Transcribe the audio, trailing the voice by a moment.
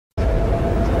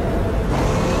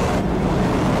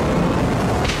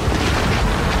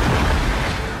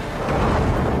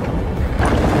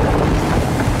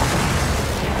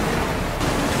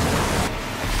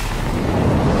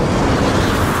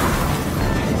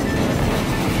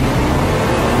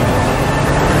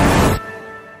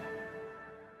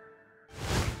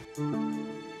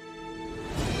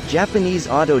Japanese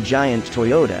auto giant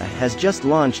Toyota has just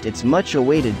launched its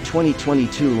much-awaited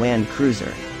 2022 Land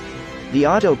Cruiser. The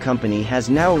auto company has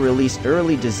now released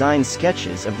early design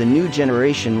sketches of the new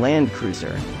generation Land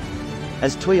Cruiser.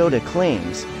 As Toyota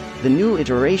claims, the new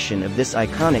iteration of this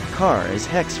iconic car is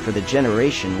HEX for the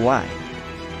Generation Y.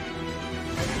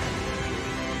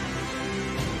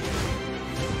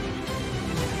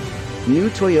 New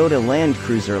Toyota Land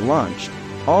Cruiser launched.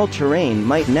 All-terrain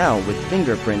might now with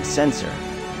fingerprint sensor.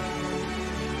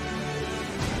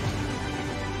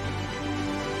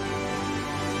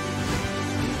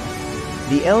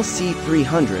 The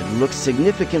LC300 looks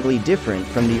significantly different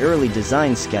from the early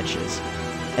design sketches.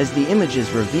 As the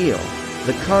images reveal,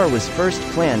 the car was first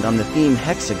planned on the theme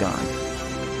Hexagon.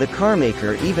 The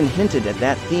carmaker even hinted at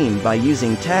that theme by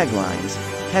using taglines,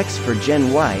 "Hex for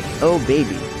Gen Y, oh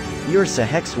baby, you're so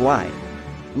HEX-Y."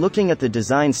 Looking at the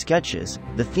design sketches,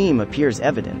 the theme appears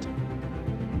evident.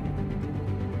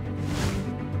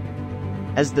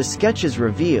 As the sketches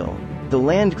reveal, the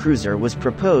Land Cruiser was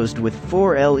proposed with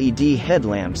 4 LED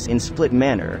headlamps in split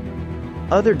manner.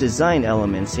 Other design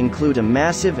elements include a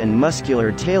massive and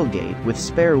muscular tailgate with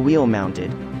spare wheel mounted,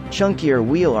 chunkier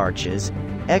wheel arches,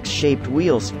 X-shaped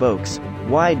wheel spokes,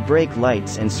 wide brake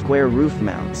lights and square roof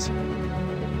mounts.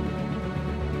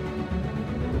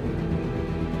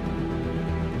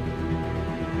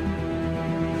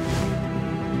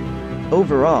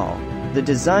 Overall, the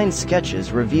design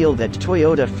sketches reveal that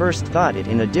Toyota first thought it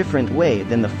in a different way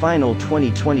than the final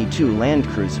 2022 Land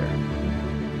Cruiser.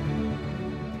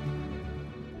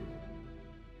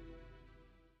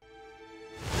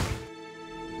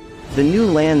 The new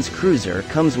Land Cruiser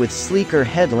comes with sleeker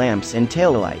headlamps and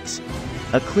taillights,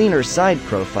 a cleaner side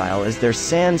profile as their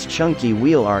sans chunky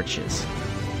wheel arches.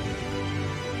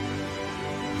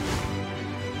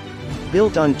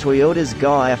 Built on Toyota's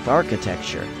GAF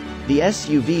architecture, the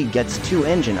SUV gets 2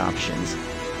 engine options.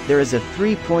 There is a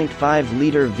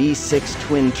 3.5-liter V6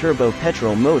 twin-turbo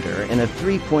petrol motor and a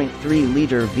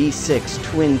 3.3-liter V6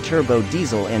 twin-turbo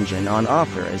diesel engine on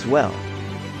offer as well.